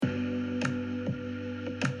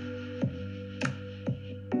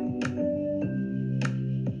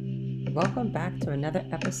Welcome back to another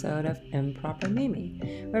episode of Improper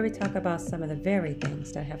Mimi, where we talk about some of the very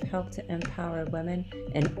things that have helped to empower women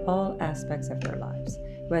in all aspects of their lives,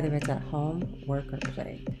 whether it's at home, work, or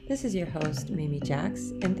play. This is your host, Mimi Jax,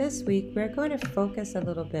 and this week we're going to focus a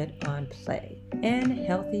little bit on play and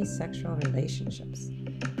healthy sexual relationships,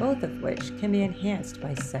 both of which can be enhanced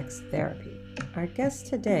by sex therapy. Our guest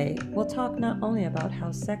today will talk not only about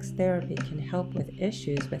how sex therapy can help with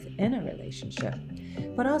issues within a relationship,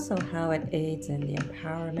 but also how it aids in the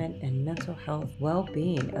empowerment and mental health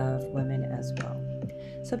well-being of women as well.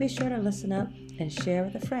 So be sure to listen up and share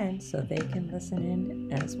with a friend so they can listen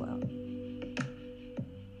in as well.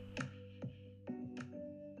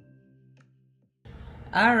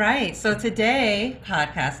 All right, so today,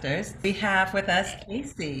 podcasters, we have with us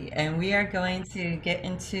Casey, and we are going to get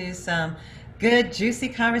into some good, juicy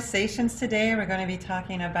conversations today. We're going to be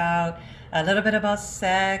talking about a little bit about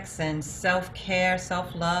sex and self-care,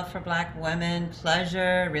 self-love for Black women,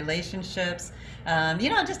 pleasure, relationships,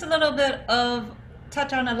 just a little bit of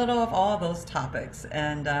touch on a little of all those topics.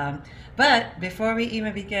 But before we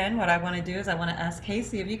even begin, what I want to do is I want to ask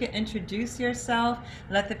Casey if you could introduce yourself,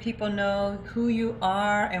 let the people know who you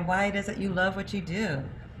are and why it is that you love what you do.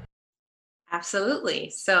 Absolutely.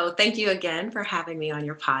 So thank you again for having me on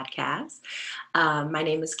your podcast. My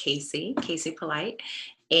name is Casey Polite,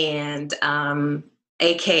 and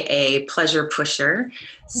AKA Pleasure Pusher.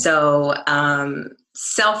 So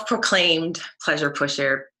self-proclaimed pleasure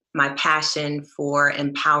pusher. My passion for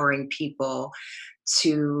empowering people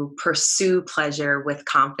to pursue pleasure with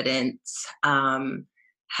confidence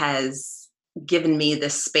has given me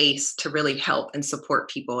this space to really help and support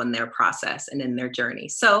people in their process and in their journey.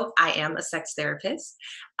 So I am a sex therapist.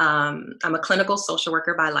 I'm a clinical social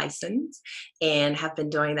worker by license and have been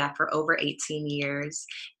doing that for over 18 years,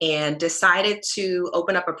 and decided to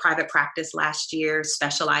open up a private practice last year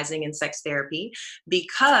specializing in sex therapy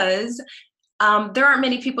because there aren't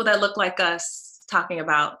many people that look like us talking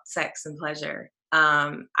about sex and pleasure.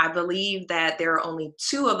 I believe that there are only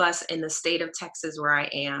two of us in the state of Texas where I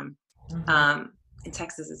am. And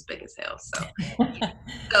Texas is big as hell,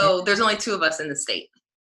 so there's only two of us in the state.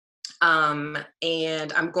 And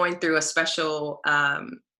I'm going through a special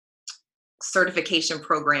certification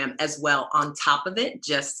program as well on top of it,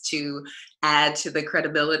 just to add to the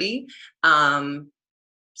credibility.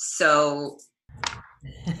 So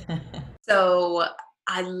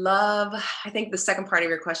I think the second part of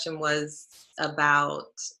your question was about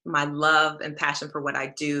my love and passion for what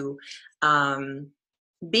I do.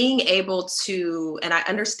 Being able to, and I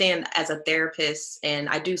understand as a therapist, and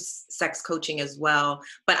I do sex coaching as well,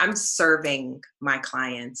 but I'm serving my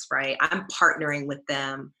clients, right? I'm partnering with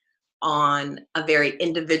them on a very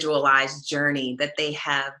individualized journey that they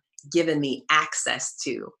have given me access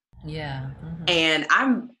to. Yeah. Mm-hmm. And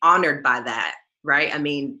I'm honored by that, right? I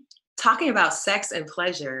mean, talking about sex and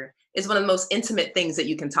pleasure is one of the most intimate things that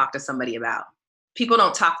you can talk to somebody about. People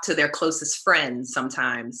don't talk to their closest friends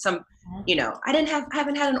sometimes. I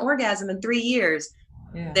haven't had an orgasm in 3 years.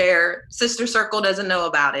 Yeah. Their sister circle doesn't know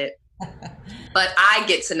about it, but I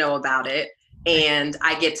get to know about it, and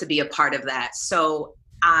I get to be a part of that. So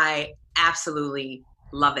I absolutely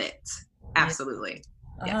love it. Absolutely.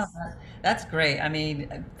 Yes. That's great. I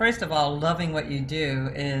mean, first of all, loving what you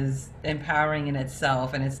do is empowering in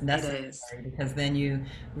itself, and it's necessary because then you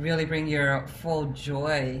really bring your full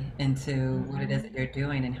joy into what it is that you're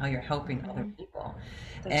doing and how you're helping other people.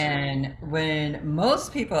 And when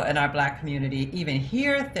most people in our Black community even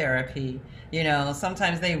hear therapy,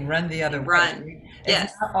 sometimes they run the other way.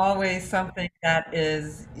 It's not always something that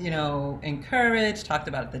is, encouraged, talked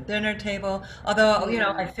about at the dinner table. Although,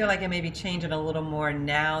 I feel like it may be changing a little more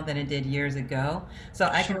now than it did years ago. So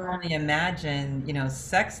I can only imagine,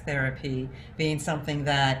 sex therapy being something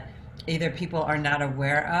that either people are not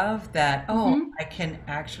aware of, that, I can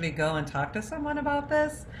actually go and talk to someone about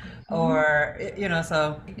this. Or,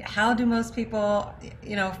 so how do most people,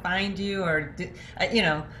 find you, or, I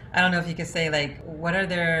don't know if you could say, like, what are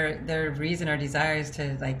their reason or desires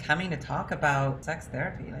to, like, coming to talk about sex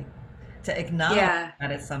therapy, like, to acknowledge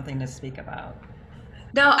that it's something to speak about?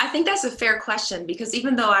 No, I think that's a fair question, because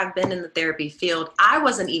even though I've been in the therapy field, I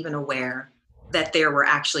wasn't even aware that there were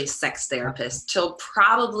actually sex therapists till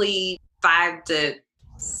probably 5 to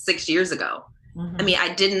 6 years ago. I mean,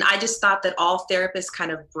 I just thought that all therapists kind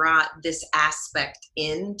of brought this aspect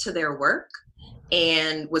into their work,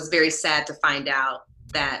 and was very sad to find out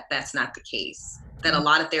that that's not the case. that a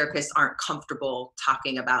lot of therapists aren't comfortable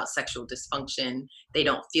talking about sexual dysfunction. They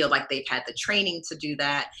don't feel like they've had the training to do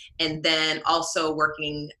that. And then also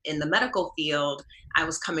working in the medical field, I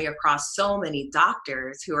was coming across so many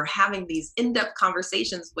doctors who are having these in-depth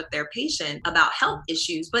conversations with their patient about health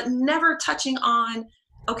issues, but never touching on,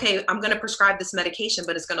 okay, I'm going to prescribe this medication,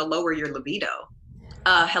 but it's going to lower your libido.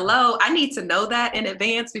 Hello, I need to know that in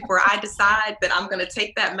advance before I decide that I'm going to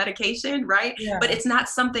take that medication, right? Yeah. But it's not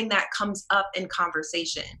something that comes up in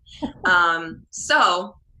conversation.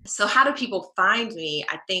 So how do people find me?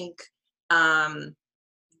 I think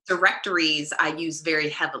directories I use very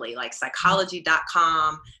heavily, like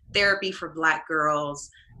psychology.com, therapy for Black girls,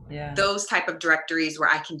 those type of directories where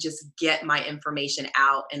I can just get my information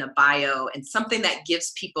out in a bio and something that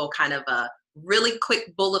gives people kind of a really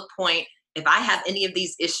quick bullet point. If I have any of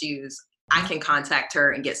these issues, I can contact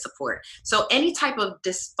her and get support. So any type of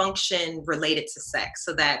dysfunction related to sex.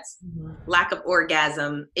 So that's lack of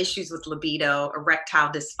orgasm, issues with libido,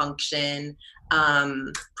 erectile dysfunction,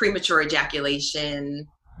 premature ejaculation,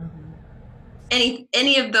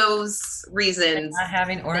 any of those reasons. Not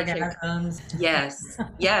having orgasms. Yes.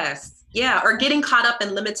 Yeah. Or getting caught up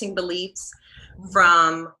in limiting beliefs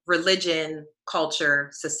from religion,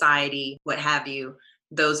 culture, society, what have you.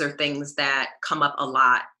 Those are things that come up a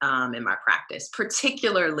lot in my practice,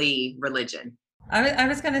 particularly religion. I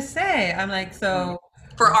was going to say, I'm like, so.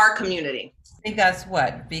 For our community. I think that's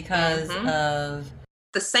what, because of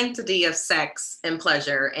the sanctity of sex and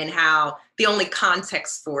pleasure, and how the only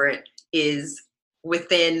context for it is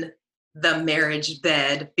within the marriage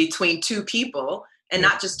bed between two people, and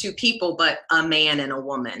not just two people, but a man and a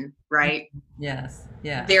woman, right? Yes.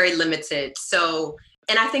 Yeah. Very limited. So,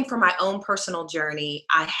 and I think for my own personal journey,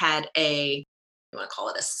 I had you want to call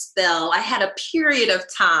it a spell. I had a period of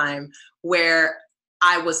time where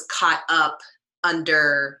I was caught up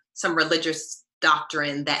under some religious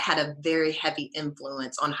doctrine that had a very heavy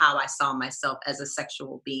influence on how I saw myself as a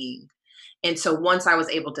sexual being. And so once I was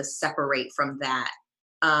able to separate from that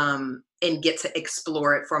and get to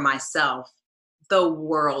explore it for myself, the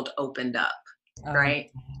world opened up,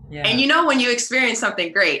 right? Yeah. And when you experience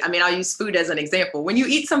something great, I mean, I'll use food as an example. When you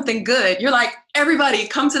eat something good, you're like, everybody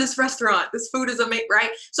come to this restaurant. This food is amazing, right?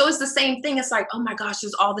 So it's the same thing. It's like, oh my gosh,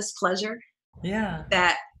 there's all this pleasure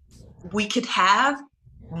that we could have.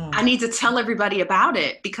 I need to tell everybody about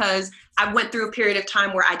it, because I went through a period of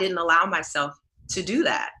time where I didn't allow myself to do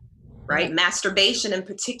that, right? Masturbation in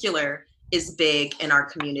particular is big in our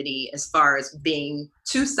community as far as being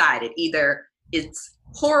two-sided. Either it's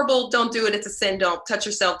horrible, don't do it, it's a sin, don't touch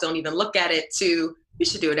yourself, don't even look at it, to you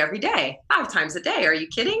should do it every day, 5 times a day. Are you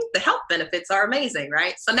kidding? The health benefits are amazing,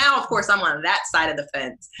 right? So now, of course, I'm on that side of the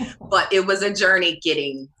fence, but it was a journey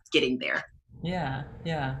getting there.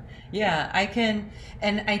 I can,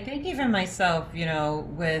 and I think even myself,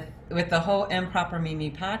 with the whole Improper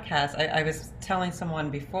Mimi podcast, I was telling someone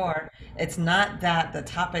before, it's not that the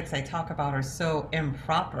topics I talk about are so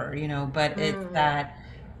improper, but it's that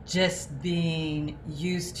just being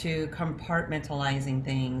used to compartmentalizing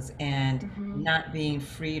things and not being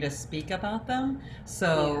free to speak about them.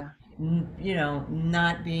 So,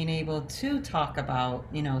 not being able to talk about,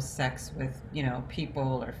 sex with,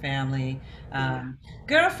 people or family.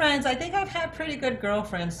 Girlfriends, I think I've had pretty good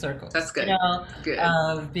girlfriend circles. That's good. Good.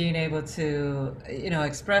 Of being able to,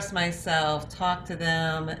 express myself, talk to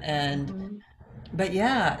them. And, but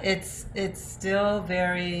yeah, it's still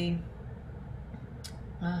very,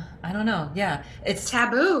 I don't know. Yeah, it's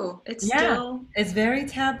taboo. It's very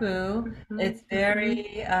taboo. It's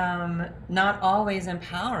very not always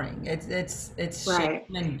empowering. It's shame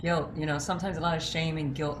and guilt. Sometimes a lot of shame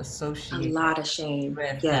and guilt associated. A lot of shame.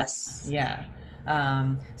 With yes. That.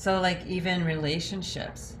 Yeah. So like even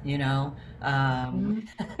relationships, just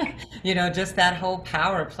that whole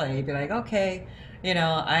power play. Be like, okay.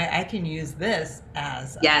 I can use this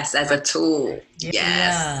as a tool.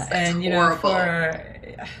 Yes, and horrible.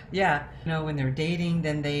 When they're dating,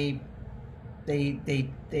 then they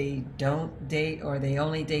don't date, or they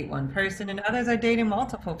only date one person, and others are dating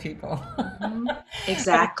multiple people.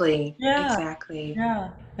 Exactly. Exactly.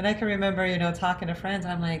 Yeah, and I can remember, talking to friends.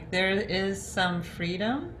 I'm like, there is some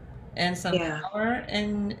freedom and some power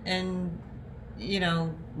in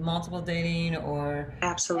multiple dating, or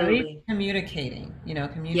absolutely communicating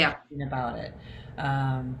about it.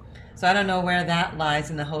 So I don't know where that lies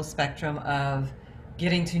in the whole spectrum of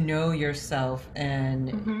getting to know yourself and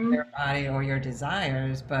your body or your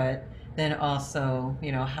desires, but then also,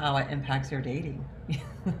 how it impacts your dating.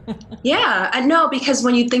 Yeah, I know, because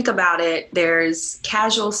when you think about it, there's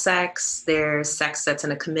casual sex, there's sex that's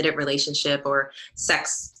in a committed relationship, or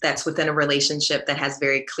sex that's within a relationship that has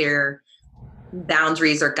very clear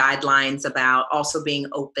boundaries or guidelines about also being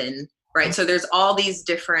open, right? So there's all these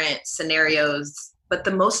different scenarios, but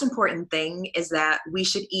the most important thing is that we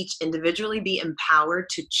should each individually be empowered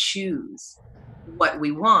to choose what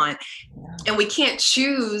we want. And we can't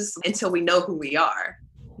choose until we know who we are.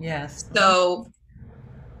 Yes. So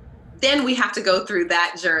then we have to go through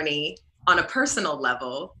that journey on a personal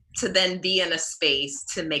level to then be in a space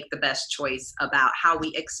to make the best choice about how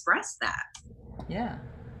we express that. Yeah.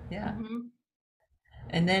 Yeah.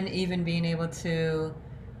 And then even being able to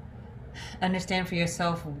understand for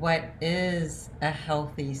yourself what is a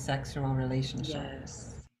healthy sexual relationship.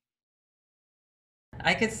 Yes.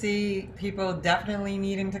 I could see people definitely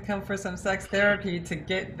needing to come for some sex therapy to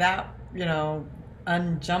get that,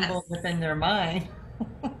 unjumbled within their mind.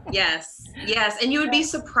 Yes. And you would be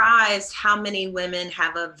surprised how many women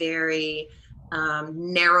have a very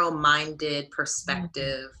narrow-minded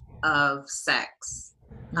perspective of sex.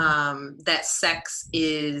 That sex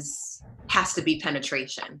has to be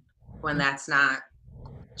penetration, when that's not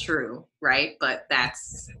true, right? But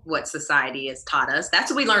that's what society has taught us. That's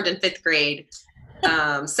what we learned in 5th grade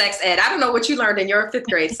sex ed. I don't know what you learned in your 5th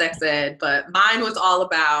grade sex ed, but mine was all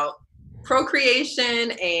about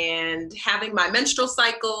procreation and having my menstrual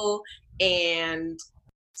cycle and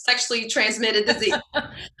sexually transmitted disease.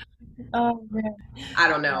 Oh, man. I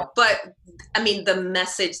don't know. But I mean, the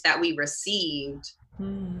message that we received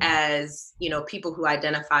as, people who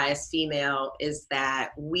identify as female is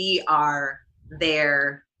that we are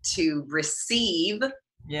there to receive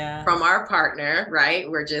from our partner, right?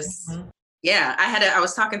 We're just, I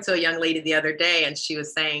was talking to a young lady the other day, and she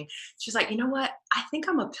was like, you know what? I think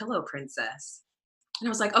I'm a pillow princess. And I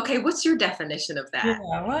was like, okay, what's your definition of that?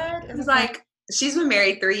 Yeah, what? It was like, she's been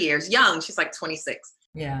married 3 years, young. She's like 26.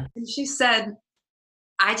 Yeah. And she said,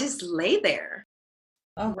 I just lay there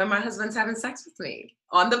when my husband's having sex with me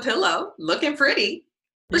on the pillow, looking pretty,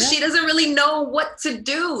 but she doesn't really know what to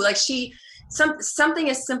do. Like something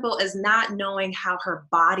as simple as not knowing how her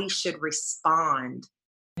body should respond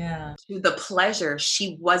to the pleasure.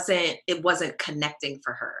 It wasn't connecting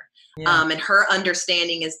for her. And her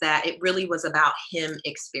understanding is that it really was about him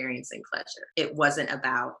experiencing pleasure. It wasn't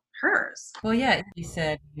about hers. Well, yeah, he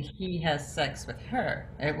said he has sex with her.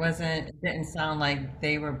 It didn't sound like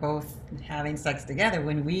they were both having sex together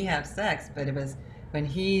when we have sex, but it was when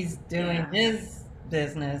he's doing his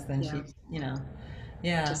business, then she's,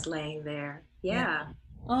 just laying there. Yeah.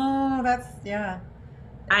 Oh,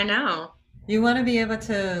 I know. You want to be able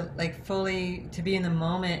to fully to be in the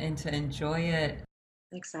moment and to enjoy it.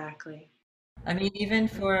 Exactly. I mean, even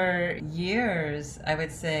for years, I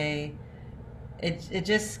would say it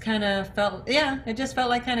just kind of felt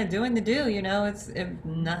like kind of doing the do, it's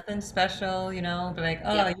nothing special, but like,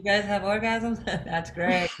 you guys have orgasms. That's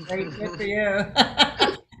great. Very good for you.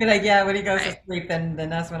 Be like, when he goes to sleep, then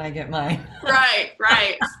that's when I get mine.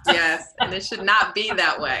 Right. Yes. And it should not be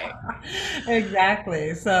that way.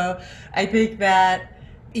 Exactly. So I think that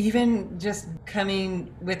even just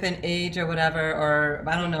coming with an age or whatever, or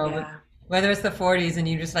I don't know, whether it's the 40s and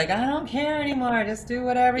you just like, I don't care anymore, just do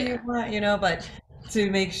whatever you want, but to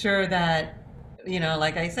make sure that,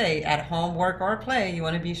 like I say, at home, work, or play, you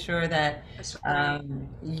want to be sure that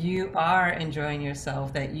you are enjoying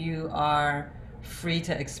yourself, that you are free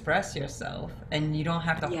to express yourself, and you don't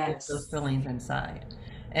have to hold those feelings inside.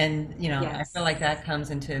 And, I feel like that comes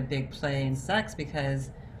into a big play in sex,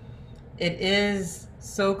 because it is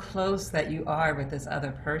so close that you are with this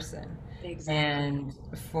other person. Exactly. And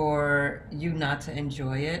for you not to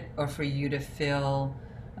enjoy it, or for you to feel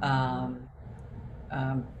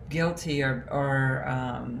guilty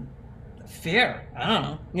or fear, I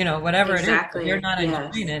don't know, whatever it is, if you're not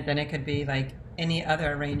enjoying it, then it could be like any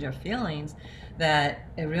other range of feelings that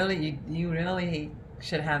you really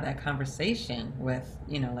should have that conversation with,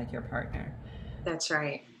 like your partner. That's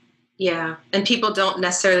right. Yeah. And people don't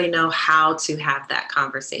necessarily know how to have that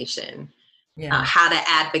conversation. How to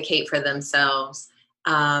advocate for themselves.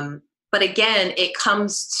 But again, it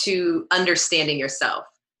comes to understanding yourself.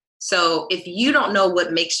 So if you don't know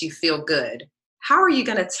what makes you feel good, how are you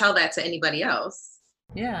going to tell that to anybody else?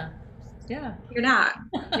 Yeah. You're not.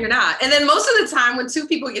 And then most of the time when two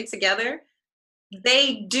people get together,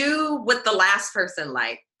 they do what the last person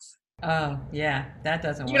liked. Oh, yeah, that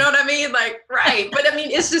doesn't work. You know what I mean? Like, right. But I mean,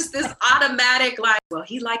 it's just this automatic, like, well,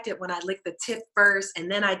 he liked it when I licked the tip first, and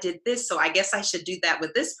then I did this, so I guess I should do that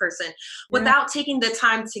with this person, without taking the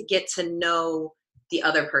time to get to know the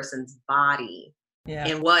other person's body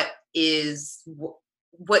and what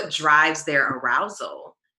drives their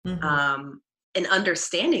arousal, and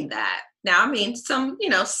understanding that. Now, I mean, some,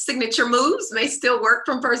 signature moves may still work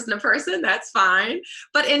from person to person. That's fine.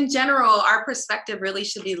 But in general, our perspective really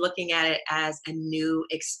should be looking at it as a new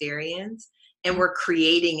experience, and we're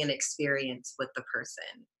creating an experience with the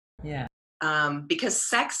person. Yeah. Because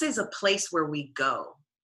sex is a place where we go.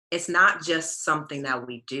 It's not just something that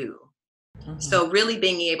we do. So really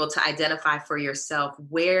being able to identify for yourself,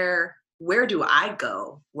 where do I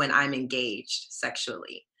go when I'm engaged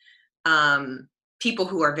sexually? People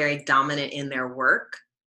who are very dominant in their work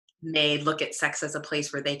may look at sex as a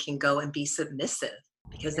place where they can go and be submissive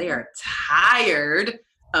because they are tired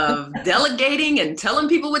of delegating and telling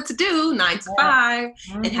people what to do 9 to 5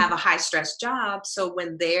 and have a high stress job. So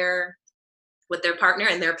when they're with their partner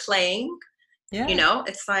and they're playing,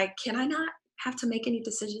 it's like, can I not have to make any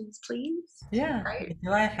decisions, please? Yeah. Right.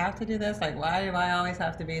 Do I have to do this? Like, why do I always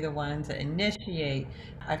have to be the one to initiate?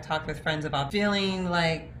 I've talked with friends about feeling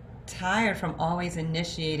like tired from always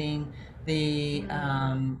initiating the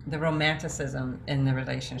romanticism in the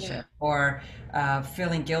relationship, or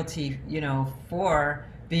feeling guilty, for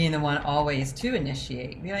being the one always to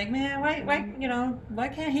initiate. Be like, man, why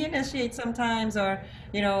can't he initiate sometimes? Or,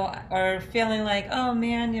 or feeling like, oh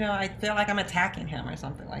man, I feel like I'm attacking him or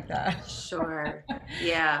something like that. Sure.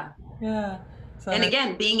 Yeah. Yeah. So And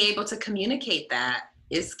again, being able to communicate that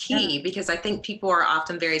is key, because I think people are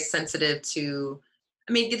often very sensitive to,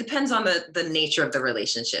 I mean, it depends on the nature of the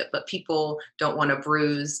relationship, but people don't want to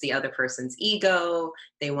bruise the other person's ego.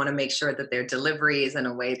 They want to make sure that their delivery is in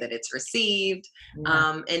a way that it's received.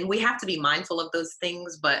 And we have to be mindful of those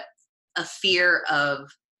things, but a fear of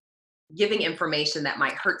giving information that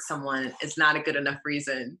might hurt someone is not a good enough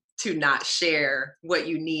reason to not share what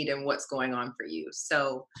you need and what's going on for you.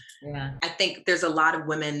 So I think there's a lot of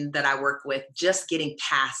women that I work with just getting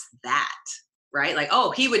past that, right? Like,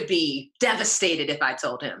 oh, he would be devastated if I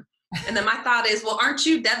told him. And then my thought is, well, aren't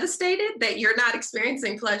you devastated that you're not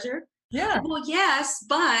experiencing pleasure? Yeah. Well, yes,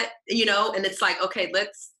 but, and it's like, okay,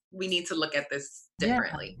 we need to look at this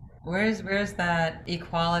differently. Yeah. Where's that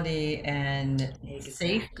equality and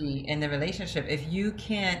safety in the relationship? If you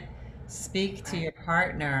can't speak to your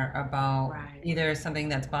partner about either something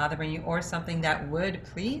that's bothering you or something that would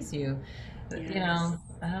please you,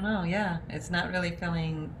 I don't know. Yeah, it's not really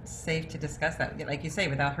feeling safe to discuss that, like you say,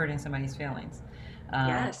 without hurting somebody's feelings.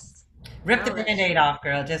 Yes. Rip the Band-Aid off,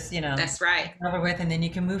 girl. Just, That's right. Over with, and then you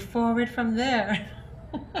can move forward from there.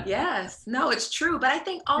 Yes, no, it's true. But I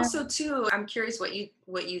think also too, I'm curious what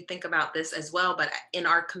you think about this as well. But in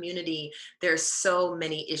our community, there's so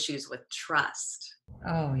many issues with trust.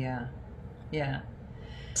 Oh yeah. Yeah.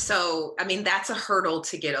 So, I mean, that's a hurdle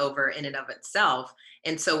to get over in and of itself.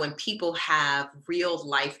 And so when people have real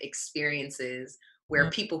life experiences where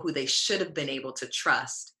people who they should have been able to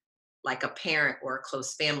trust, like a parent or a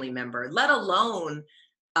close family member, let alone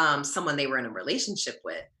someone they were in a relationship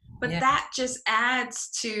with, but that just adds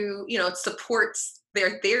to, it supports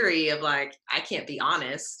their theory of like, I can't be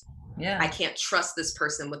honest. Yeah. I can't trust this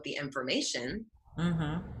person with the information.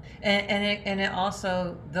 Mm-hmm. And it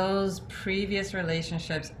also, those previous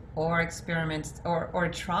relationships or experiments or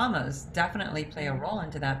traumas definitely play a role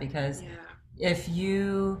into that, because if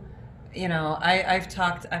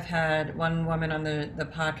I've had one woman on the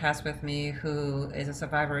podcast with me who is a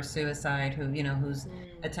survivor of suicide, who's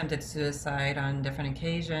attempted suicide on different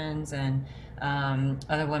occasions, and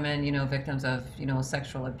other women, victims of,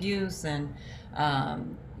 sexual abuse, and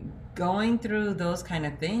going through those kind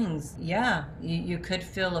of things. You could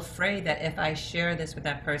feel afraid that if I share this with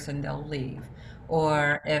that person, they'll leave,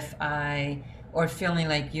 or or feeling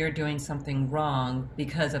like you're doing something wrong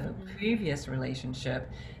because of a previous relationship.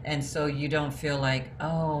 And so you don't feel like,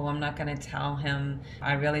 oh, I'm not going to tell him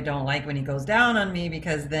I really don't like when he goes down on me,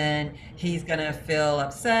 because then he's going to feel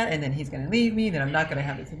upset and then he's going to leave me, then I'm not going to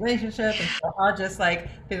have this relationship. And so I'll just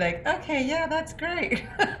be like, okay, yeah, that's great.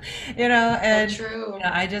 And so true.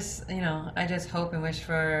 I just hope and wish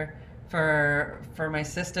for my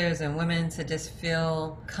sisters and women to just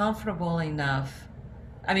feel comfortable enough.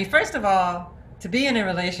 I mean, first of all, to be in a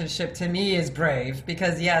relationship to me is brave,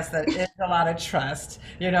 because yes, that is a lot of trust.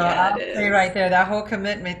 I'll say right there, that whole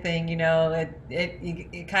commitment thing,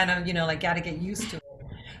 it kind of, got to get used to it.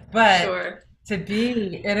 But to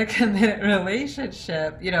be in a committed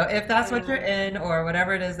relationship, if that's what you're in, or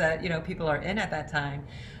whatever it is that, people are in at that time,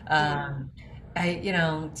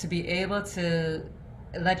 to be able to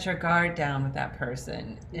let your guard down with that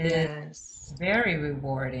person is very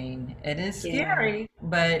rewarding. It is scary,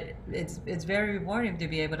 but it's very rewarding to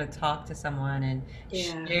be able to talk to someone and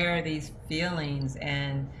share these feelings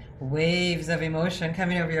and waves of emotion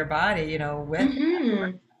coming over your body, with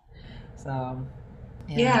them. So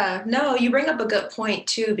Yeah. Yeah, no, you bring up a good point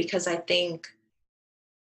too, because I think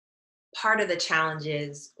part of the challenge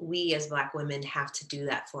is we as Black women have to do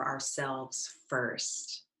that for ourselves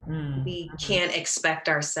first. Mm. We Mhm. can't expect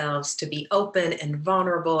ourselves to be open and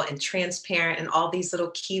vulnerable and transparent and all these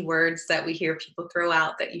little keywords that we hear people throw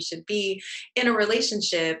out that you should be in a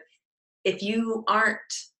relationship if you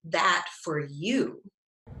aren't that for you.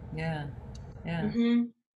 Yeah. Yeah. Hmm.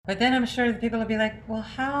 But then I'm sure the people will be like, well,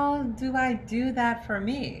 how do I do that for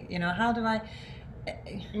me? How do I,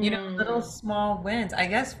 little Mm, small wins. I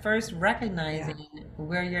guess first yeah. recognizing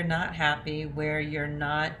where you're not happy,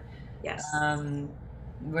 Yes. um,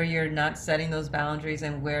 where you're not setting those boundaries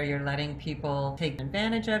and where you're letting people take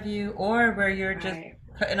advantage of you, or where you're just Right.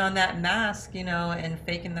 putting on that mask, and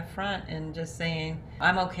faking the front and just saying,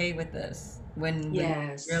 I'm okay with this when you're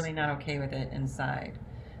Yes. really not okay with it inside.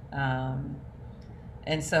 Um,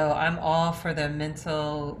 and so I'm all for the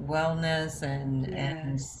mental wellness and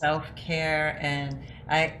Yes. self-care. And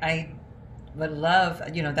I would love,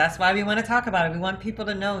 that's why we want to talk about it. We want people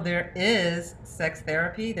to know there is sex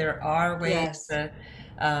therapy. There are ways Yes. to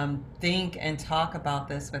think and talk about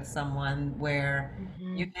this with someone where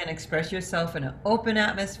you Hmm. can express yourself in an open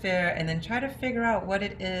atmosphere and then try to figure out what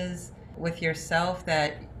it is with yourself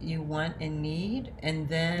that you want and need. And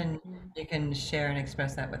then Hmm. you can share and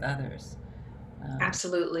express that with others. Um,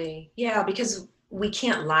 Absolutely. Yeah, because we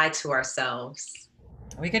can't lie to ourselves.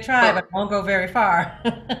 we could try, but But it won't go very far.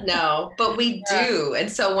 no, but we Yeah. do.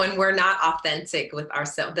 And so when we're not authentic with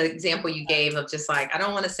ourselves, the example you gave of just like, I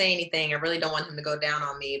don't want to say anything. I really don't want him to go down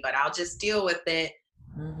on me, but I'll just deal with it.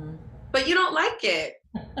 Hmm. But you don't like it.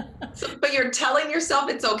 So, but you're telling yourself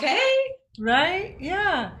it's okay. Right?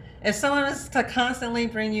 Yeah. If someone was to constantly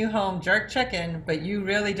bring you home jerk chicken, but you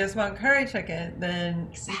really just want curry chicken, then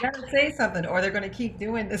you gotta Exactly. say something, or they're gonna keep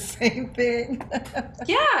doing the same thing.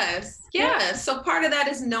 Yes, Yeah. yes. So part of that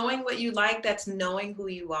is knowing what you like, that's knowing who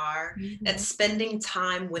you are, Hmm. that's spending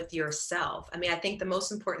time with yourself. I mean, I think the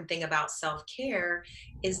most important thing about self-care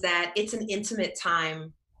is that it's an intimate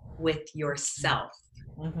time with yourself.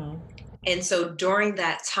 Hmm. And so during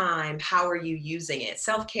that time, how are you using it?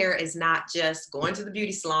 Self-care is not just going to the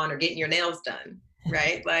beauty salon or getting your nails done,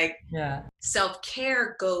 right? Like Yeah.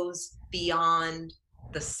 self-care goes beyond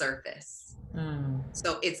the surface. Mm.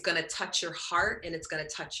 So it's going to touch your heart and it's going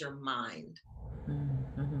to touch your mind.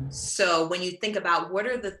 Mm-hmm. So when you think about what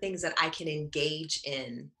are the things that I can engage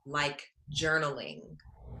in, like journaling,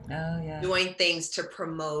 Oh yeah. doing things to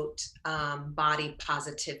promote body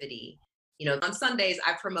positivity. On Sundays,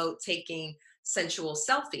 I promote taking sensual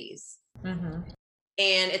selfies. Hmm.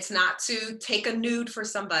 And it's not to take a nude for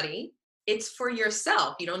somebody, it's for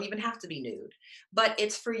yourself. You don't even have to be nude, but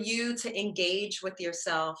it's for you to engage with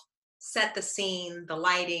yourself, set the scene, the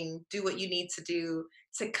lighting, do what you need to do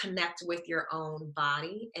to connect with your own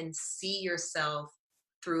body and see yourself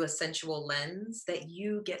through a sensual lens that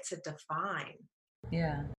you get to define.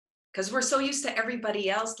 Yeah. Because we're so used to everybody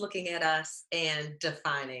else looking at us and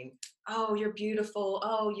defining, oh, you're beautiful,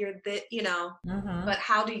 oh, you're Hmm. but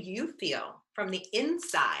how do you feel from the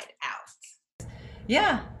inside out?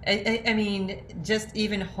 Yeah, I mean, just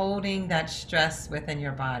even holding that stress within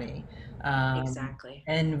your body. Exactly.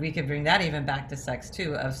 And we could bring that even back to sex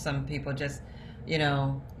too, of some people just,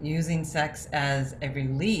 using sex as a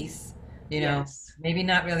release, Yes. maybe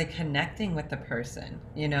not really connecting with the person,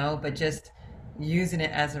 but just using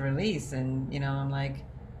it as a release. And, I'm like,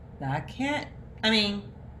 that can't, I mean,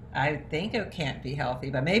 I think it can't be healthy,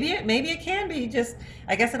 but maybe it can be. Just,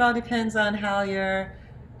 I guess it all depends on how you're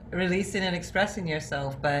releasing and expressing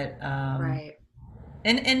yourself. But Right.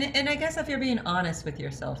 and I guess if you're being honest with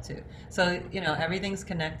yourself too. So, everything's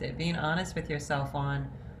connected. Being honest with yourself on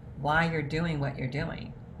why you're doing what you're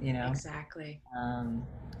doing, you know. Exactly. Um,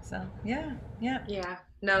 so yeah, yeah. Yeah.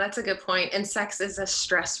 No, that's a good point. And sex is a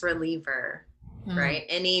stress reliever, Mm, right?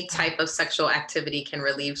 Any type of sexual activity can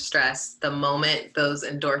relieve stress the moment those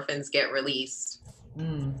endorphins get released.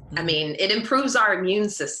 mm, I mm. mean, it improves our immune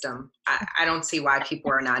system. I don't see why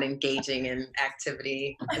people are not engaging in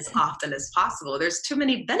activity as often as possible. There's too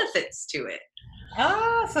many benefits to it.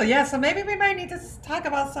 So yeah, so maybe we might need to talk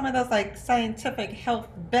about some of those like scientific health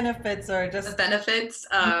benefits or The just benefits,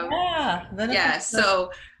 yeah, benefits yeah.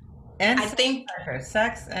 So and I think self-pleasure,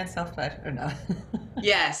 sex and self-pleasure. No.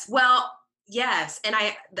 yes. Well, yes, and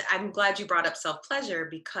I'm glad you brought up self pleasure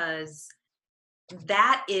because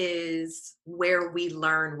that is where we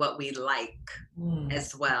learn what we like Mm,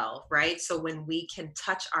 as well, right? So when we can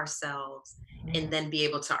touch ourselves and mm, then be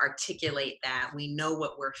able to articulate that, we know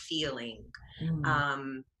what we're feeling. mm.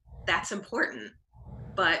 Um, that's important.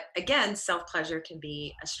 But again, self pleasure can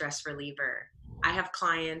be a stress reliever. I have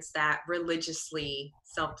clients that religiously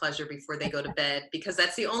self-pleasure before they go to bed because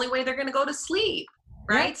that's the only way they're going to go to sleep,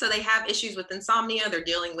 Yeah. right? So they have issues with insomnia, they're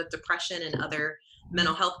dealing with depression and other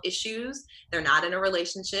mental health issues. They're not in a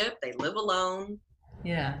relationship, they live alone.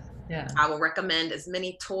 Yeah. Yeah. I will recommend as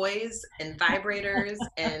many toys and vibrators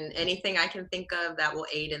and anything I can think of that will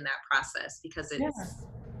aid in that process, because Yeah.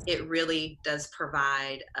 it really does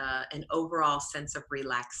provide an overall sense of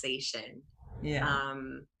relaxation. Yeah.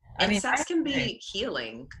 Um, I and mean, sex can be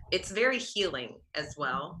healing. It's very healing as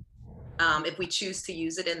well, if we choose to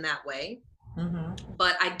use it in that way. mm-hmm.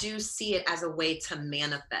 But I do see it as a way to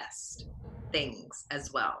manifest things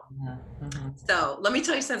as well. Yeah. Mm-hmm. So let me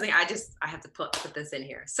tell you something. I have to put this in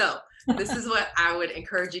here. So this is what I would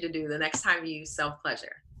encourage you to do the next time you use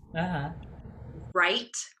self-pleasure. Uh-huh.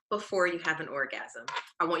 Right before you have an orgasm,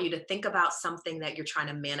 I want you to think about something that you're trying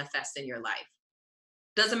to manifest in your life.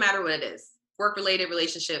 Doesn't matter what it is, work related,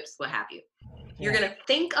 relationships, what have you. You're going to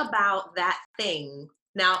think about that thing.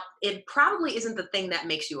 Now, it probably isn't the thing that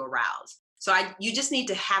makes you aroused. So you just need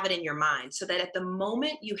to have it in your mind so that at the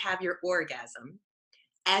moment you have your orgasm,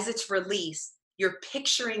 as it's released, you're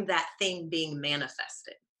picturing that thing being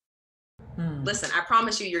manifested. Listen, I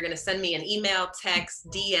promise you're going to send me an email, text,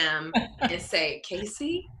 DM, and say,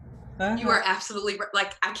 Casey, you are absolutely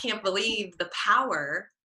like, I can't believe the power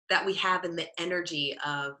that we have in the energy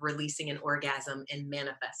of releasing an orgasm and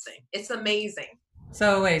manifesting. It's amazing.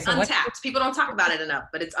 So wait, so untapped. People don't talk about it enough,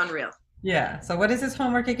 but it's unreal. Yeah. So what is this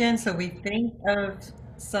homework again? So we think of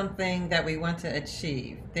something that we want to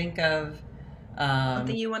achieve. Think of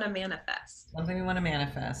Something you want to manifest. something we want to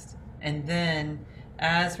manifest. And then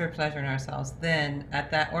as we're pleasuring ourselves, then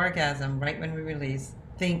at that orgasm, right when we release,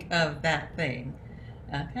 think of that thing.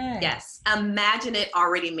 Okay. Yes. Imagine it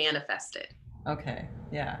already manifested. Okay.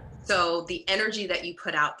 Yeah. So the energy that you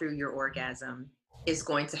put out through your orgasm is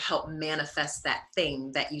going to help manifest that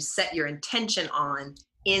thing that you set your intention on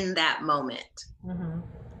in that moment. Mm-hmm.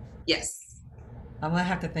 Yes. I'm gonna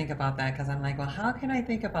have to think about that because I'm like, well, how can I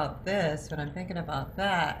think about this when I'm thinking about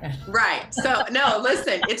that? Right. So no,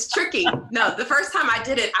 listen, it's tricky. No, the first time I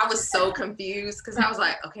did it, I was so confused because I was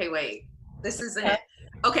like, okay, wait, this isn't it.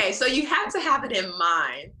 Okay, so you have to have it in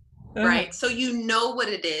mind, right? So you know what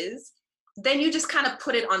it is. Then you just kind of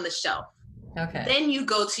put it on the shelf. Okay. Then you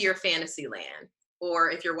go to your fantasy land,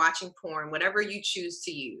 or if you're watching porn, whatever you choose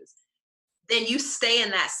to use. Then you stay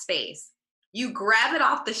in that space. You grab it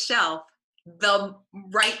off the shelf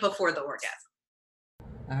right before the orgasm.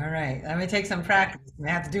 All right. Let me take some practice. I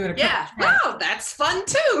have to do it. No, that's fun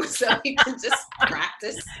too. So you can just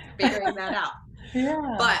practice figuring that out.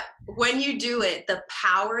 Yeah. But when you do it, the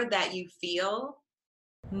power that you feel,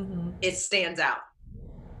 it stands out.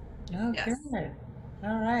 Oh, yes. Good.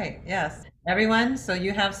 All right. Yes. Everyone, so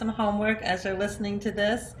you have some homework as you're listening to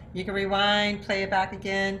this. You can rewind, play it back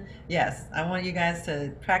again. Yes, I want you guys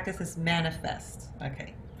to practice this manifest.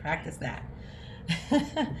 Okay, practice that.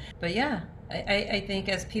 But yeah, I think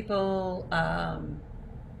as people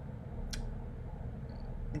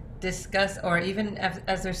discuss, or even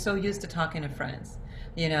as they're so used to talking to friends,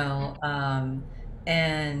 you know,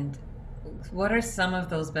 and what are some of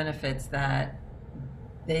those benefits that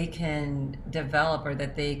they can develop or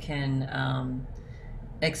that they can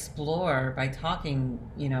explore by talking,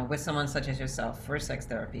 you know, with someone such as yourself for sex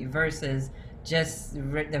therapy versus just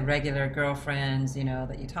the regular girlfriends, you know,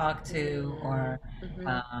 that you talk to, or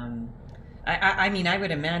I mean, I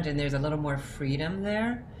would imagine there's a little more freedom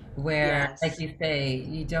there where, like you say,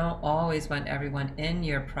 you don't always want everyone in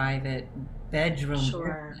your private bedroom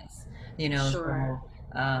business, you know. So,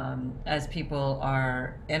 as people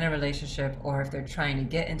are in a relationship, or if they're trying to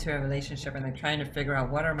get into a relationship and they're trying to figure out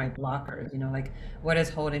what are my blockers, you know, like what is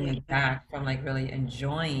holding me back from like really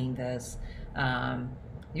enjoying this,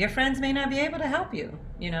 your friends may not be able to help you,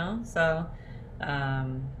 you know. So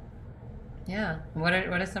yeah, what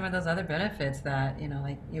are some of those other benefits that, you know,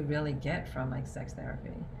 like you really get from like sex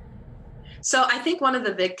therapy? So I think one of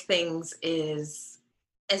the big things is,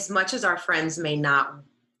 as much as our friends may not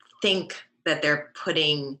think that they're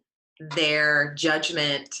putting their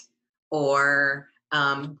judgment or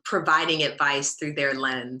providing advice through their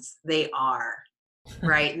lens, they are,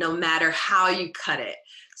 right? No matter how you cut it.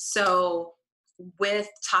 So with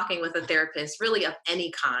talking with a therapist, really of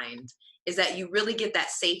any kind, is that you really get that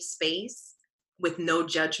safe space with no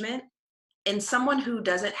judgment, and someone who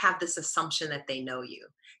doesn't have this assumption that they know you.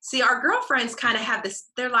 See, our girlfriends kind of have this,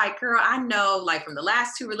 they're like, girl, I know, like from the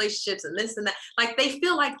last 2 relationships and this and that, like they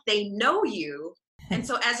feel like they know you. And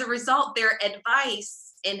so as a result, their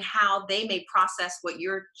advice and how they may process what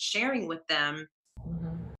you're sharing with them,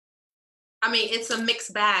 I mean, it's a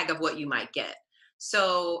mixed bag of what you might get.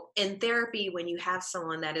 So in therapy, when you have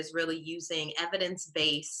someone that is really using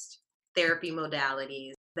evidence-based therapy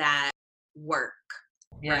modalities that work,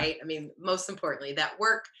 Yeah. right? I mean, most importantly, that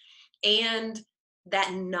work, and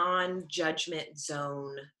that non-judgment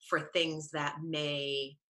zone for things that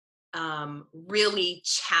may really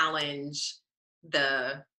challenge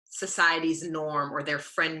the society's norm or their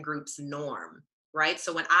friend group's norm, right?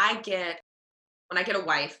 So when I get a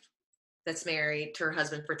wife that's married to her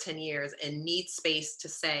husband for 10 years and needs space to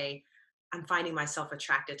say, I'm finding myself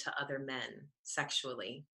attracted to other men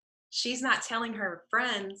sexually, she's not telling her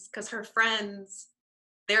friends, because her friends,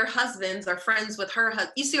 their husbands are friends with her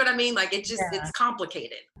husband. You see what I mean? Like, it's Yeah.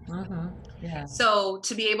 complicated. Hmm. Yeah. So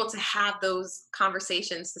to be able to have those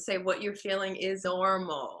conversations to say what you're feeling is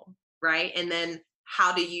normal, right? And then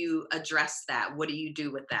how do you address that? What do you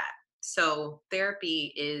do with that? So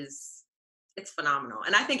therapy is, it's phenomenal.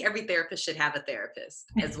 And I think every therapist should have a therapist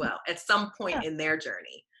as well at some point Yeah. in their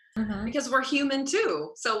journey, Hmm. because we're human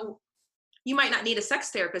too. So you might not need a sex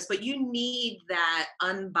therapist, but you need that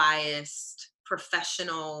unbiased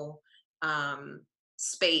professional um,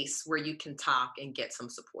 space where you can talk and get some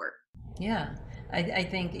support. Yeah. I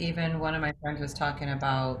think even one of my friends was talking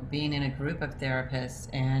about being in a group of therapists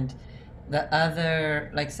and the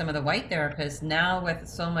other, like some of the white therapists now with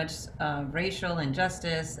so much racial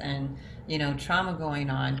injustice and, trauma going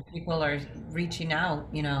on, people are reaching out,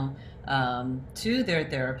 to their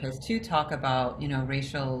therapist to talk about,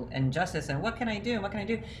 racial injustice and what can I do? What can I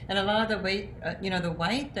do? And a lot of the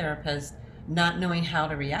white therapists not knowing how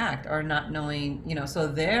to react or not knowing, so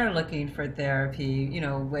they're looking for therapy,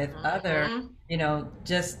 with other, Mhm.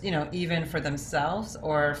 just, even for themselves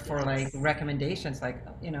or for like Yes, recommendations, like,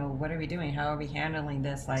 what are we doing? How are we handling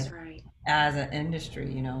this? Like that's right. as an industry,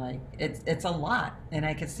 like it's a lot. And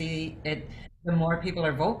I could see it, the more people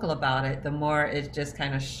are vocal about it, the more it just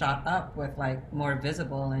kind of shot up with like more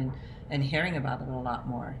visible and hearing about it a lot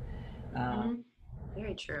more. Uh, Mhm.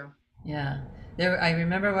 Very true. yeah. I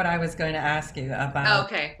remember what I was going to ask you Oh, about.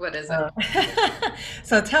 okay, what is it? So,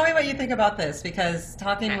 so tell me what you think about this, because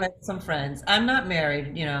talking Okay. with some friends, I'm not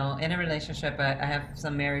married, in a relationship, but I have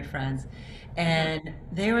some married friends, Mhm. and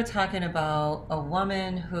they were talking about a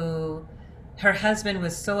woman who her husband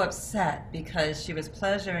was so upset because she was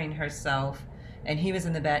pleasuring herself and he was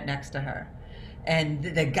in the bed next to her. And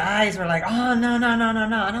the guys were like, oh, no, no, no, no,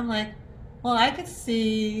 no. And I'm like, well, I could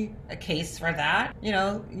see a case for that.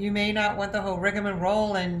 You may not want the whole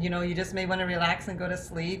rigmarole and, you just may want to relax and go to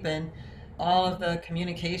sleep and all of the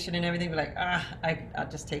communication and everything. Be like, I'll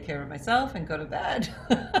just take care of myself and go to bed.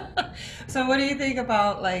 So what do you think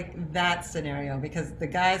about like that scenario? Because the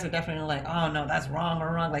guys are definitely like, oh, no, that's wrong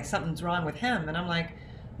or wrong. Like something's wrong with him. And I'm like,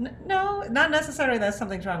 no, not necessarily that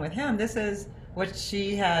something's wrong with him. This is what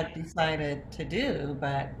she had decided to do.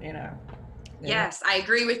 But, they don't. Yes, I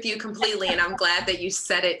agree with you completely, and I'm glad that you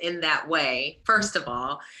said it in that way, first of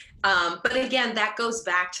all. But again, that goes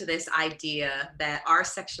back to this idea that our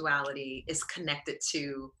sexuality is connected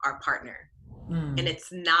to our partner, and Mm,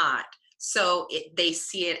 it's not. So they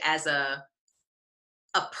see it as a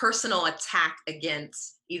personal attack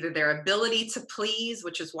against either their ability to please,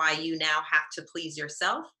 which is why you now have to please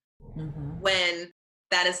yourself, mhm. when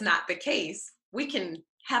that is not the case. We can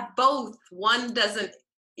have both. One doesn't,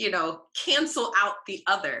 cancel out the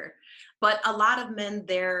other. But a lot of men,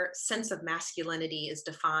 their sense of masculinity is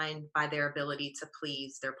defined by their ability to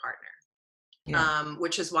please their partner, Yeah.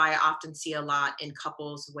 which is why I often see a lot in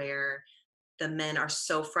couples where the men are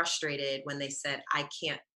so frustrated when they said, I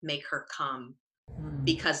can't make her come, Mm,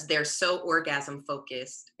 because they're so orgasm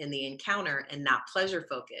focused in the encounter and not pleasure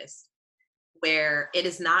focused, where it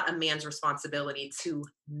is not a man's responsibility to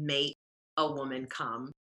make a woman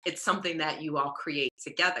come. It's something that you all create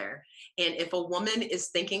together. And if a woman is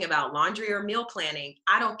thinking about laundry or meal planning,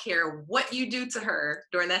 I don't care what you do to her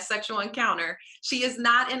during that sexual encounter, she is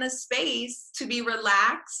not in a space to be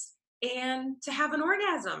relaxed and to have an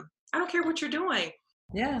orgasm. I don't care what you're doing.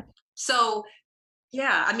 yeah. So,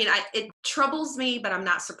 yeah, I mean, it troubles me, but I'm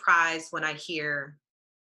not surprised when I hear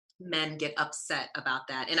men get upset about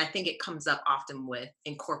that. And I think it comes up often with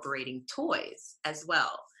incorporating toys as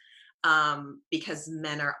well, because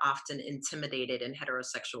men are often intimidated in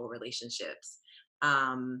heterosexual relationships,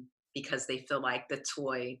 because they feel like the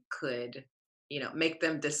toy could, make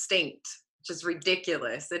them distinct, which is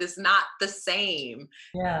ridiculous. It is not the same.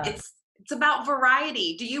 Yeah. It's about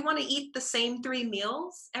variety. Do you want to eat the same 3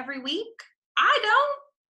 meals every week? I don't.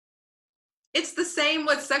 It's the same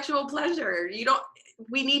with sexual pleasure. You don't.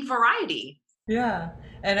 We need variety. Yeah.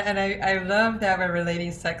 And I love that we're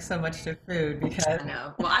relating sex so much to food because I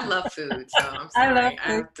know. Well, I love food, so I'm I love sorry. I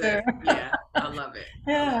food have to, too. yeah. I love it.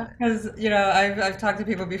 I love Yeah, it. because I've talked to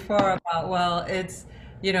people before about, well, it's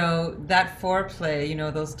that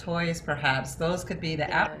foreplay, those toys perhaps, those could be the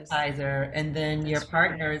Yes, appetizer, and then your that's right.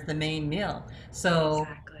 partner is the main meal. So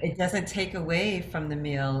Exactly. it doesn't take away from the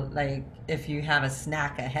meal, like if you have a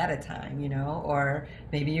snack ahead of time, or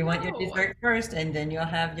maybe you want your No, dessert first and then you'll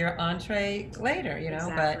have your entree later.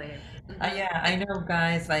 But exactly. Hmm. yeah, I know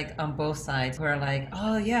guys like on both sides who are like,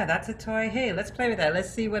 oh yeah, that's a toy. Hey, let's play with that.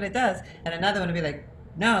 Let's see what it does. And another one would be like,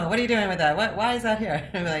 no, what are you doing with that? Why is that here?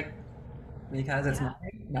 I'm like, because it's Yeah.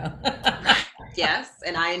 mine. No. Yes,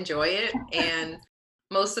 and I enjoy it. And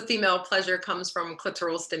most of female pleasure comes from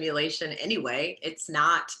clitoral stimulation anyway. It's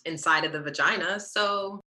not inside of the vagina.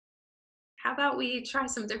 So how about we try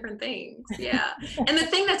some different things? Yeah. And the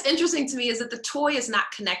thing that's interesting to me is that the toy is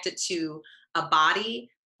not connected to a body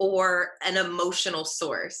or an emotional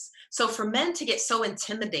source. So for men to get so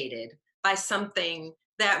intimidated by something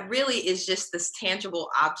that really is just this tangible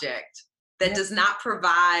object that Yeah, does not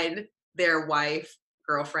provide their wife,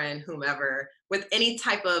 girlfriend, whomever with any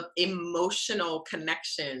type of emotional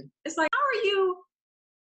connection, it's like, how are you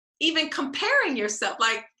even comparing yourself?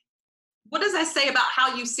 Like, what does that say about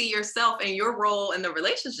how you see yourself and your role in the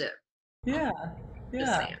relationship? yeah,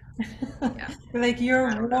 Just yeah. saying. Yeah. Like you're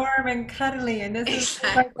I don't know. warm and cuddly, and this is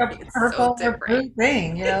like Exactly. a It's so purple or different. blue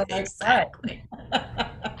thing, like what? Exactly.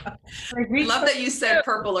 Like reach Love for that you said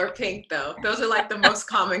purple or pink, though. Those are like the most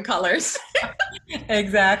common colors.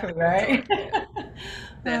 exactly, That's right? hilarious.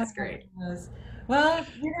 Oh That's my great. goodness. Well,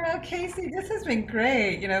 Casey, this has been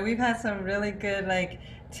great. We've had some really good like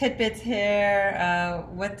tidbits here,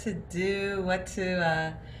 what to do, what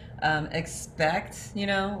to expect,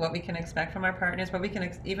 what we can expect from our partners, what we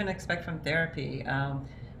can even expect from therapy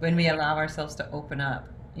when we allow ourselves to open up,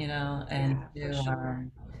 and Yeah, for to sure.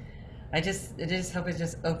 I just hope it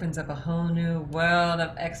just opens up a whole new world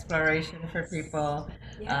of exploration for Yes. people.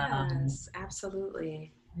 Um, Yes,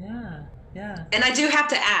 absolutely. yeah, yeah. And I do have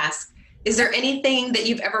to ask, is there anything that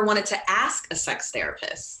you've ever wanted to ask a sex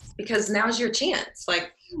therapist? Because now's your chance.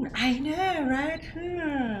 Like, I know, right?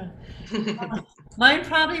 Mine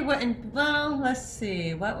probably wouldn't. Well, let's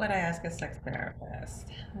see. What would I ask a sex therapist?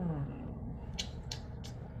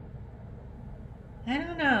 I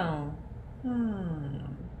don't know. Hmm.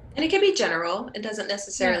 and it can be general. It doesn't Yeah,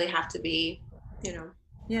 necessarily have to be, you know,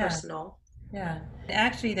 yeah, personal. yeah.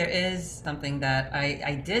 Actually, there is something that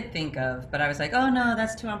I did think of, but I was like, oh no,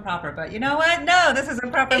 that's too improper. But you know what? No, this is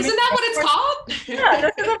improper me. Isn't that Of what course, yeah,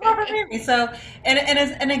 this is it's improper called? me. So,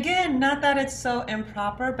 and again, not that it's so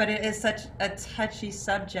improper, but it is such a touchy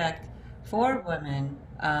subject for women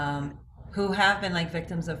who have been like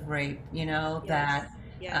victims of rape. Yes. That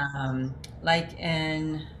Yes. um, like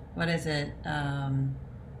in what is it?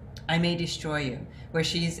 I May Destroy You, where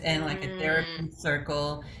she's in like a Mm, therapy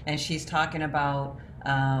circle and she's talking about,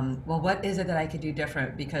 well, what is it that I could do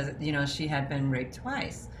different? Because, she had been raped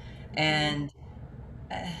twice. mhm. And,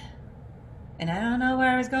 uh, and I don't know where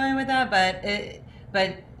I was going with that,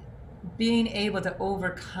 but being able to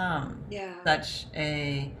overcome Yeah. such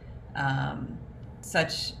a um,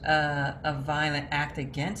 such a violent act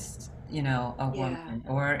against a Yeah. woman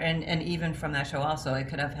and even from that show also it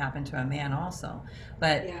could have happened to a man also,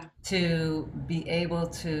 but Yeah. to be able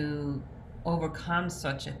to overcome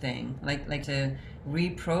such a thing, like to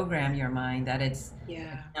reprogram your mind that it's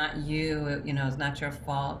Yeah. not you, it's not your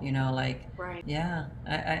fault, like Right. yeah,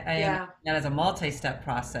 I imagine Yeah. that as a multi-step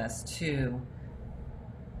process to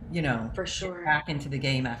For get sure. back into the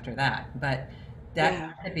game after that. But that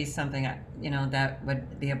Yeah. could be something, that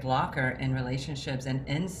would be a blocker in relationships and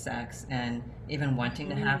in sex and even wanting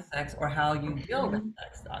to have Mhm. sex or how you deal with Mhm.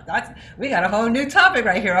 sex. We got a whole new topic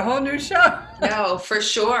right here, a whole new show. No, for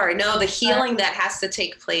sure. No, the healing that has to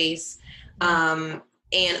take place, Yeah.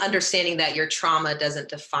 and understanding that your trauma doesn't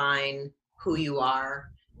define who you are,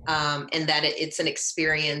 and that it's an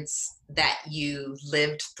experience that you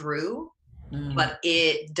lived through, Mm, but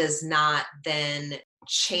it does not then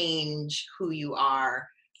change who you are,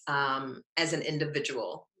 as an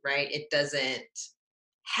individual, right? It doesn't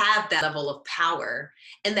have that level of power.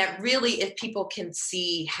 And that really, if people can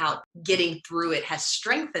see how getting through it has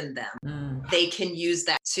strengthened them, mm. they can use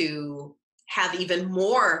that to have even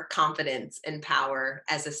more confidence and power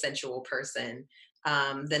as a sensual person,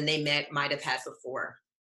 than they might have had before.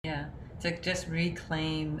 Yeah. To just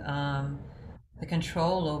reclaim the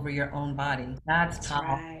control over your own body. That's That's right.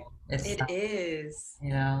 powerful. It's, It is. you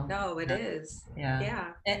know, No, it yeah. is. Yeah.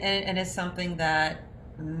 Yeah. And it's something that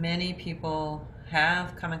many people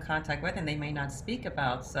have come in contact with and they may not speak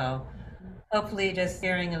about. So hopefully just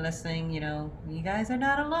hearing and listening, you guys are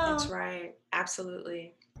not That's alone. right.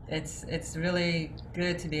 Absolutely. it's really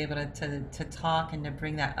good to be able to talk and to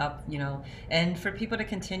bring that up, and for people to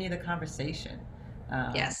continue the conversation.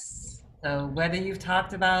 Um, Yes. so whether you've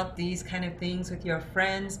talked about these kind of things with your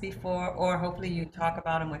friends before, or hopefully you talk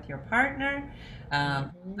about them with your partner, Hmm.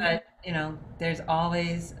 but there's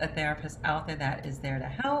always a therapist out there that is there to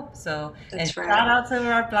help. So, and That's right. shout out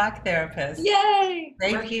to our Black therapist. Yay! We're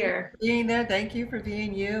Thank you here for being there. Thank you for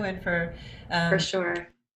being you, and for for um, sure.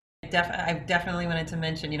 I definitely wanted to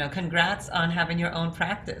mention, congrats on having your own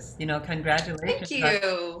practice. Thank Congratulations on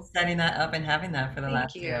you. setting that up and having that for the Thank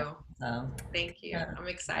last year. you. So, Thank you. yeah. I'm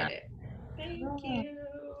excited. Thank Cool. you.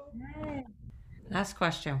 Yay. Last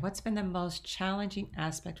question. What's been the most challenging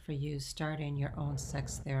aspect for you starting your own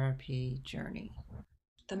sex therapy journey?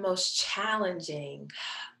 The most challenging.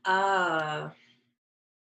 Uh,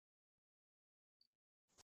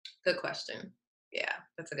 Good question. Yeah,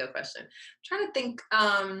 that's a good question. I'm trying to think.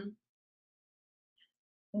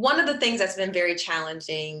 One of the things that's been very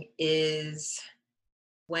challenging is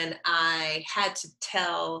when I had to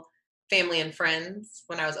tell family and friends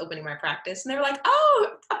when I was opening my practice, and they were like,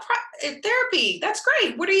 "Oh, therapy, that's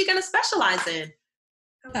great. What are you going to specialize in?"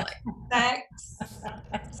 I was like, "Sex,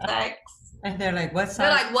 sex." And they're like, what They're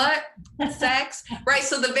size? like, "What? Sex?" Right.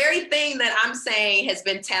 So the very thing that I'm saying has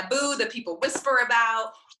been taboo, that people whisper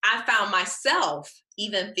about, I found myself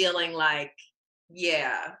even feeling like,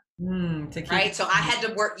 yeah, To keep right. it. So I had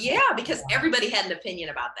to work, yeah, because everybody had an opinion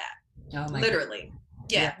about Oh that, my God. literally.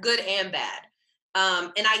 Yeah. Yeah, good and bad.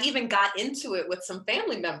 And I even got into it with some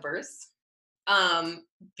family members um,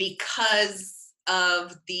 because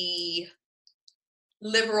of the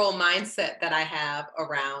liberal mindset that I have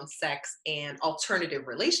around sex and alternative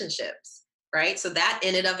relationships, right? So that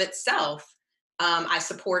in and of itself, I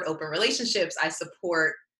support open relationships. I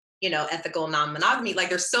support, ethical non-monogamy. Like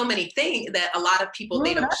there's so many things that a lot of people,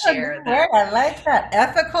 they Ooh, don't that's a share new that. word. I like that.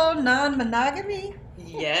 Ethical non-monogamy.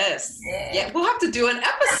 Yes. Yeah. Yeah, we'll have to do an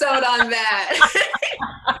episode on that.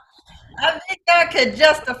 I think that could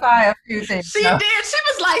justify a few things. She No. did. She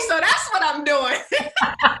was like, so that's what I'm doing.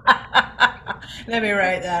 Let me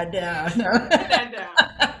write that down. Write No. that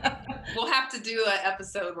down. We'll have to do an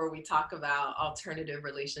episode where we talk about alternative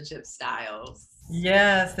relationship styles.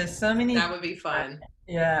 Yes, there's so many. That would be fun.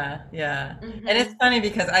 Yeah, yeah. And it's Hmm. funny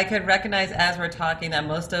because I could recognize as we're talking that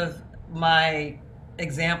most of my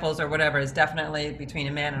examples or whatever is definitely between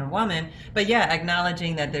a man and a woman. But yeah,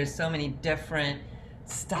 acknowledging that there's so many different Oh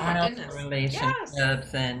my styles of goodness. Yes.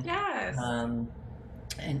 relationships Yes. um,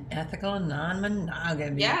 and ethical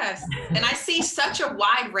non-monogamy. Yes. And I see such a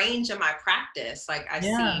wide range in my practice. Like I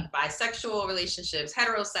Yeah. see bisexual relationships,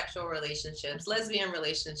 heterosexual relationships, lesbian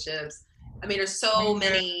relationships. I mean, there's so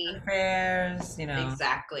Gender many. affairs.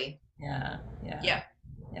 Exactly. Yeah, yeah, Yeah.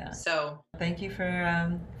 yeah. So Thank you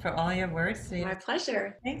for all your words my today.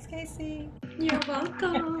 pleasure. Thanks, Casey. You're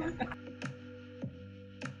welcome.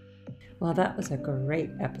 Well, that was a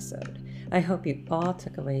great episode. I hope you all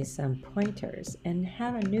took away some pointers and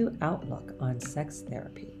have a new outlook on sex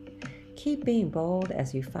therapy. Keep being bold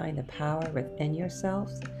as you find the power within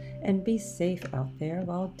yourselves and be safe out there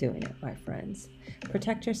while doing it, my friends.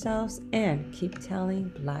 Protect yourselves and keep telling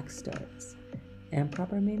Black stories. And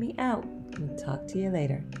Proper Mimi out. We'll talk to you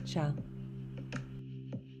later. Ciao.